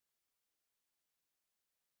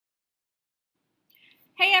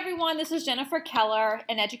Hey everyone, this is Jennifer Keller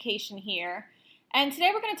in Education here, and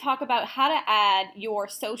today we're going to talk about how to add your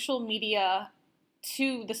social media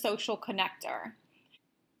to the social connector.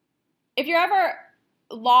 If you're ever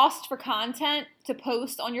lost for content to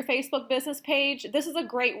post on your Facebook business page, this is a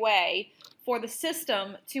great way for the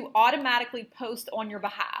system to automatically post on your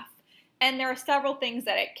behalf. And there are several things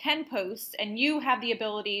that it can post, and you have the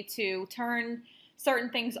ability to turn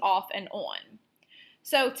certain things off and on.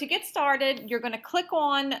 So to get started, you're going to click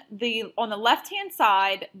on the left-hand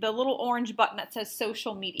side, the little orange button that says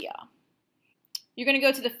Social Media. You're going to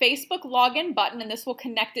go to the Facebook Login button, and this will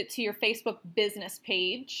connect it to your Facebook business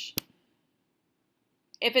page.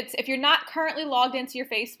 If you're not currently logged into your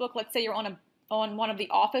Facebook, let's say you're on one of the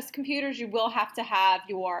office computers, you will have to have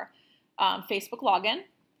your Facebook login.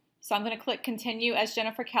 So I'm going to click Continue as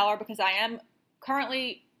Jennifer Keller because I am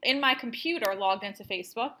currently in my computer logged into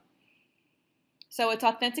Facebook. So it's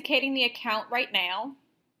authenticating the account right now.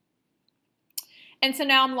 And so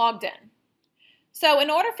now I'm logged in. So in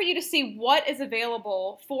order for you to see what is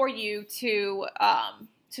available for you to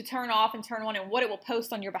turn off and turn on and what it will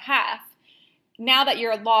post on your behalf, now that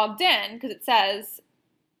you're logged in, because it says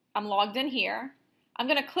I'm logged in here, I'm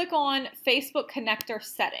going to click on Facebook Connector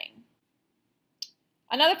Setting.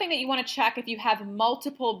 Another thing that you want to check if you have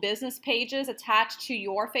multiple business pages attached to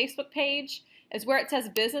your Facebook page is where it says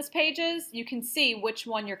business pages, you can see which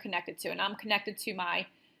one you're connected to. And I'm connected to my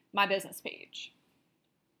business page.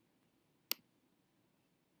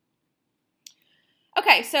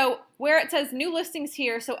 Okay, so where it says new listings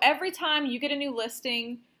here, so every time you get a new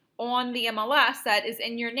listing on the MLS that is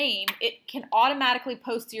in your name, it can automatically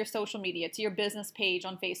post to your social media, to your business page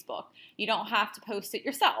on Facebook. You don't have to post it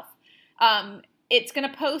yourself. It's going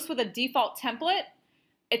to post with a default template.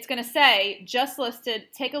 It's going to say, just listed,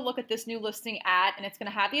 take a look at this new listing at, and it's going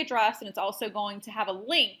to have the address, and it's also going to have a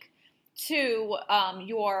link to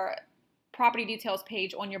your property details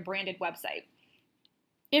page on your branded website.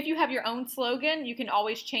 If you have your own slogan, you can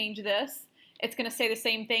always change this. It's going to say the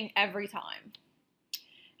same thing every time.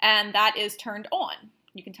 And that is turned on.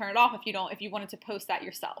 You can turn it off if you wanted to post that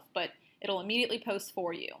yourself, but it'll immediately post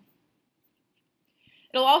for you.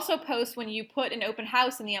 It'll also post when you put an open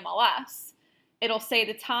house in the MLS. It'll say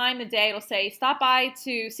the time, the day. It'll say, stop by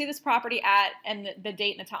to see this property at, and the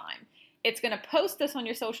date and the time. It's going to post this on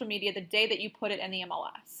your social media the day that you put it in the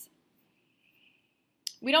MLS.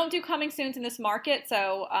 We don't do coming soons in this market,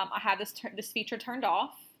 so I have this feature turned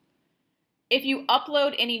off. If you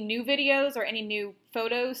upload any new videos or any new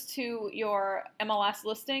photos to your MLS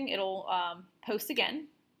listing, it'll post again.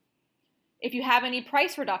 If you have any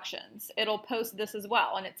price reductions, it'll post this as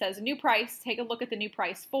well. And it says new price, take a look at the new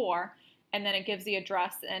price for, and then it gives the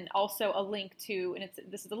address and also a link to, and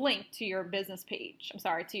this is a link to your business page,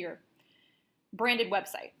 to your branded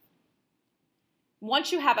website.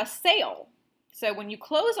 Once you have a sale, so when you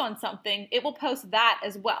close on something, it will post that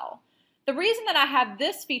as well. The reason that I have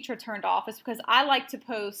this feature turned off is because I like to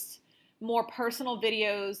post more personal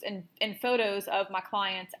videos and photos of my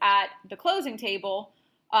clients at the closing table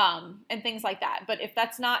and things like that. But if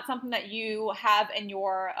that's not something that you have in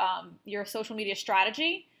your social media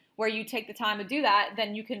strategy, where you take the time to do that,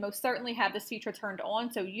 then you can most certainly have this feature turned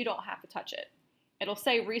on so you don't have to touch it. It'll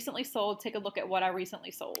say recently sold, take a look at what I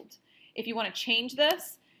recently sold. If you want to change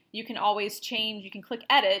this, you can always change, you can click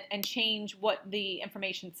edit and change what the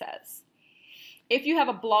information says. If you have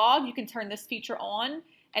a blog, you can turn this feature on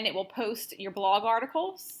and it will post your blog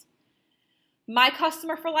articles. My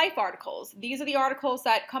Customer for Life articles. These are the articles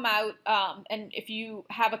that come out, and if you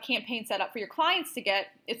have a campaign set up for your clients to get,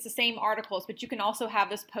 it's the same articles, but you can also have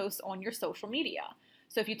this post on your social media.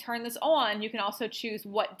 So if you turn this on, you can also choose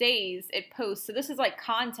what days it posts. So this is like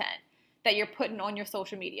content that you're putting on your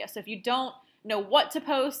social media. So if you don't know what to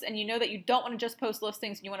post and you know that you don't want to just post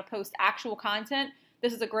listings and you want to post actual content,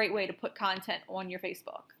 this is a great way to put content on your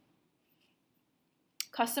Facebook.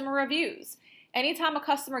 Customer reviews. Anytime a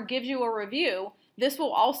customer gives you a review, this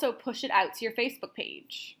will also push it out to your Facebook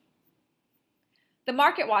page. The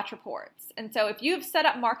Market Watch reports. And so if you've set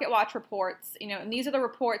up Market Watch reports, and these are the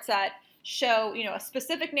reports that show, a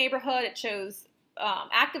specific neighborhood. It shows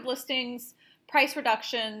active listings, price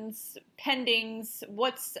reductions, pendings,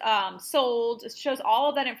 what's sold. It shows all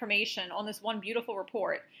of that information on this one beautiful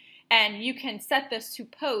report. And you can set this to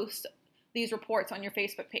post these reports on your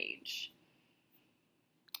Facebook page.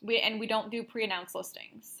 We don't do pre-announced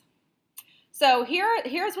listings. So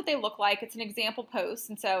here's what they look like. It's an example post.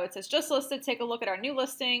 And so it says, just listed, take a look at our new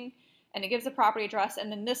listing. And it gives the property address.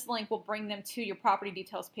 And then this link will bring them to your property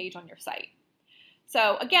details page on your site.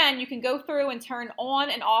 So again, you can go through and turn on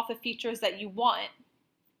and off the features that you want.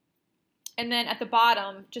 And then at the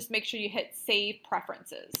bottom, just make sure you hit Save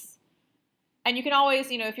Preferences. And you can always,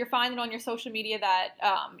 if you're finding on your social media that,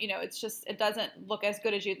 it doesn't look as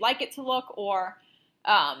good as you'd like it to look, or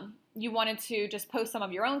you wanted to just post some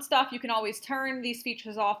of your own stuff, you can always turn these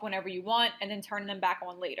features off whenever you want and then turn them back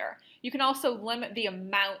on later. You can also limit the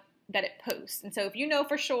amount that it posts. And so if you know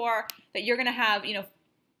for sure that you're going to have,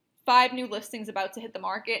 5 new listings about to hit the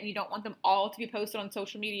market and you don't want them all to be posted on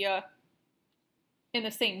social media in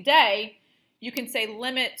the same day, you can say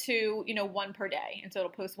limit to, 1 per day. And so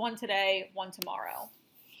it'll post 1 today, 1 tomorrow.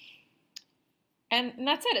 And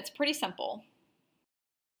that's it. It's pretty simple.